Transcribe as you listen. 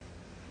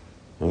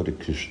Hare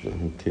Krishna.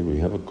 Okay, we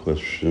have a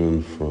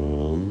question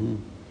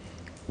from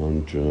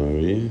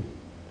Manjari,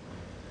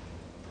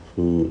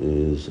 who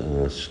is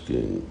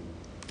asking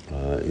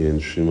in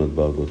Srimad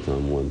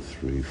Bhagavatam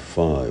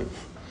 135.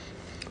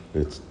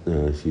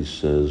 He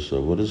says,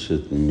 what does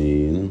it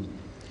mean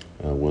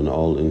when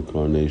all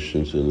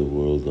incarnations in the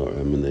world are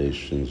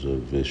emanations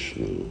of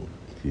Viṣṇu?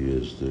 He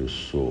is their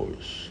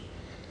source.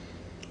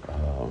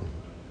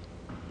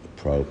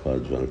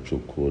 Prabhupada's actual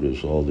quote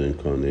is, all the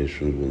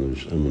incarnations, when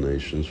there's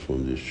emanations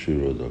from the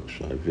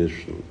Kshirodakshaya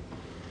Viṣṇu.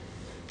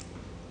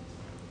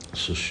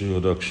 So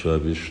Kshirodakshaya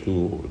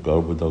Viṣṇu, or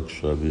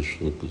Garbhodakshaya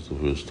Viṣṇu, because the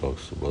verse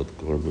talks about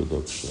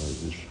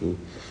Garbhodakshaya Viṣṇu,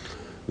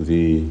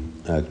 the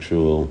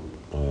actual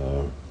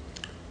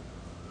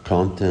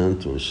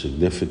content or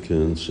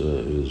significance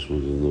is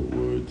within the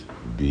word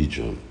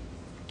bija.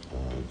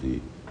 The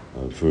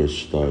verse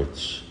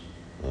starts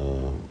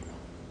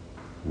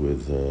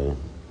with the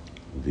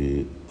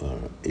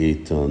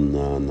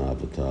etanam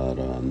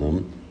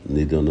avataranam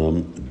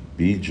nidanam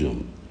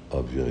bijam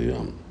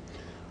avyayam.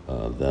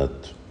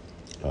 That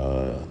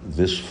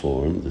this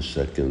form, the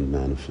second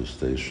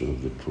manifestation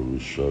of the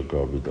Purusha,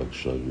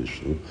 Garbhodakshaya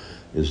Viṣṇu,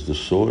 is the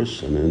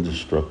source and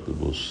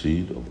indestructible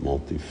seed of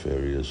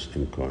multifarious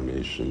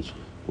incarnations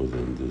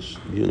within this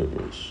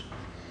universe.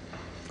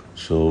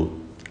 So,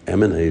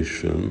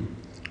 emanation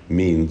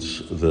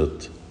means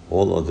that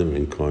all other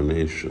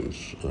incarnations,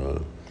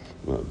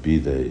 be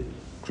they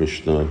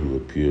Krishna, who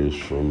appears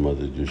from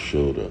Mother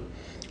Yashoda,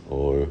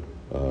 or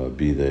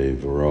be they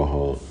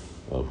Varaha,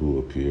 who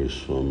appears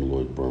from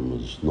Lord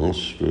Brahma's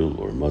nostril,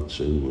 or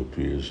Matsya, who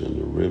appears in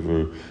the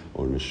river,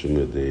 or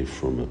Nrsimhadev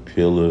from a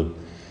pillar.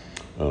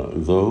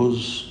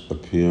 Those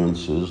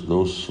appearances,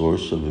 those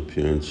source of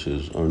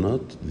appearances, are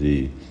not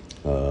the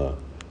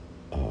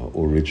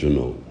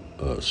original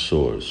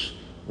source.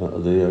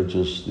 They are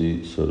just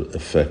the sort of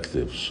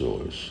effective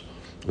source.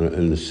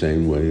 In the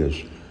same way as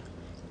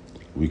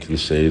we can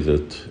say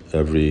that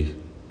every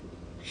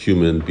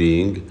human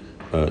being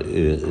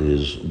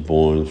is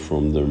born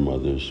from their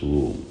mother's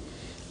womb.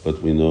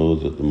 But we know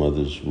that the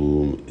mother's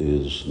womb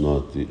is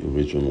not the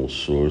original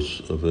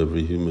source of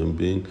every human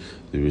being.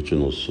 The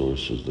original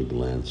source is the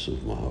glance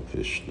of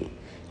Mahavishnu.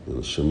 In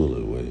a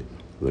similar way,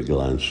 the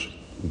glance,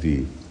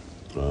 the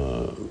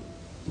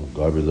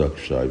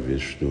Garbhodakshaya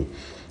Viṣṇu,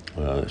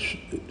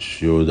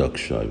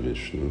 Kshirodakshaya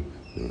Viṣṇu,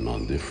 they're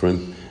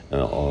non-different,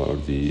 are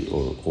the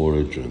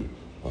origin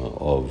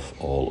of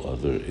all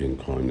other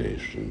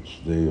incarnations.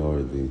 They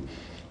are the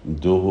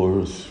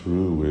door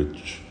through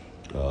which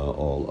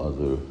all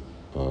other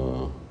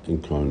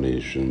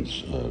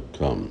incarnations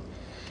come.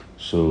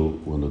 So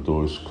when the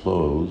door is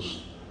closed,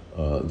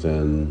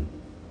 then,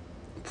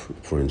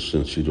 for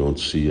instance, you don't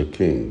see a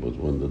king. But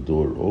when the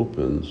door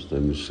opens,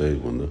 then you say,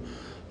 when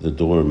the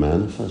door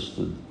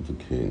manifested the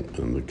king,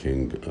 and the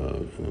king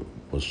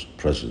was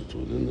present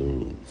within the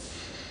room.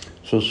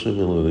 So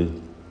similarly,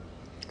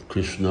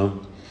 Krishna,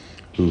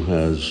 who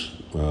has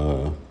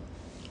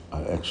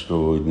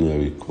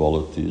extraordinary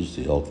qualities,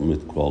 the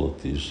ultimate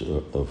qualities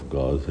of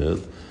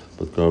Godhead,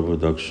 but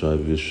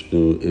Garbhodakshaya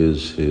Viṣṇu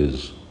is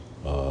his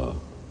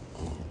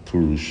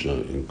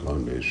Purusha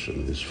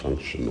incarnation, his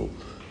functional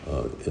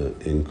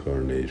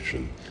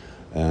incarnation.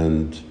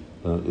 And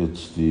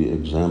it's the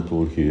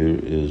example here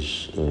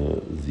is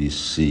the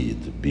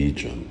seed,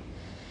 bija.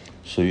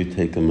 So you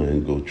take a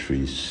mango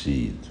tree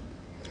seed.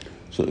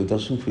 So it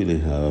doesn't really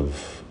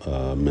have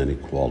many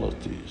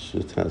qualities.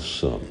 It has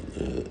some.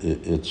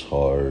 It's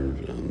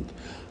hard, and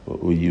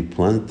when you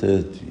plant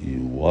it,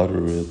 you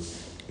water it,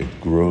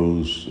 it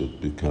grows, it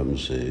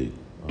becomes not a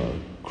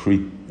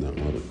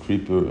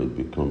creeper, it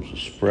becomes a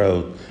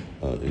sprout,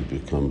 it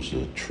becomes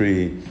a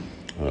tree.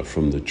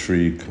 From the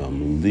tree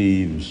come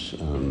leaves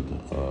and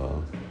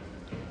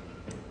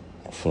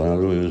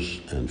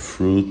flowers and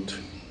fruit.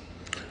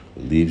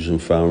 Leaves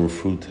and flower and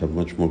fruit have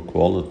much more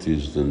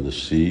qualities than the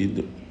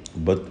seed,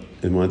 but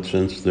in one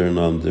sense they're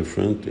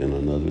non-different, in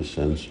another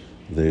sense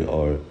they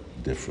are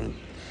different.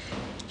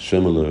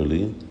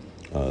 Similarly,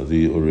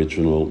 the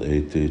original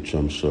Ete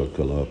Chamsa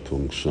Kala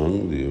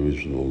Pungsang, the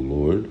original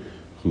Lord,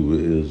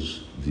 who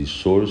is the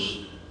source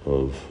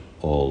of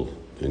all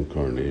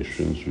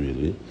incarnations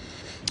really,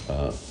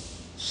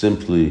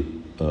 simply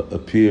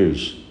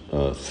appears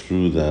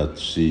through that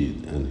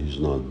seed, and he's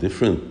not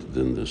different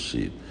than the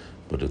seed,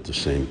 but at the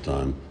same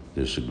time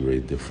there's a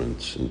great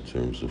difference in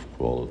terms of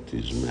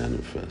qualities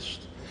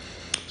manifest.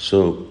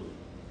 So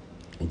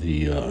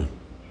the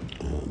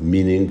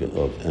meaning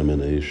of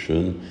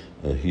emanation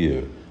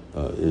here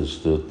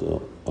is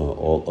that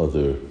all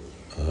other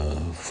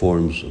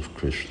forms of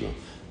Krishna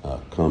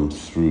come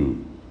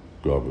through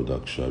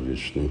Garbhodakshaya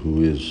Viṣṇu,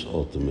 who is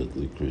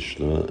ultimately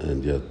Krishna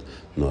and yet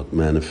not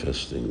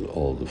manifesting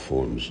all the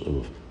forms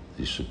of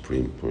the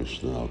Supreme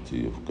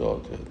Personality of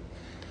Godhead.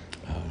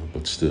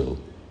 But still,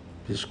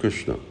 he's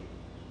Krishna,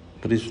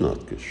 but he's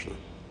not Krishna.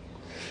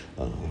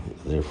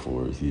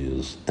 Therefore, he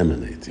is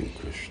emanating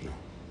Krishna.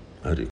 Hare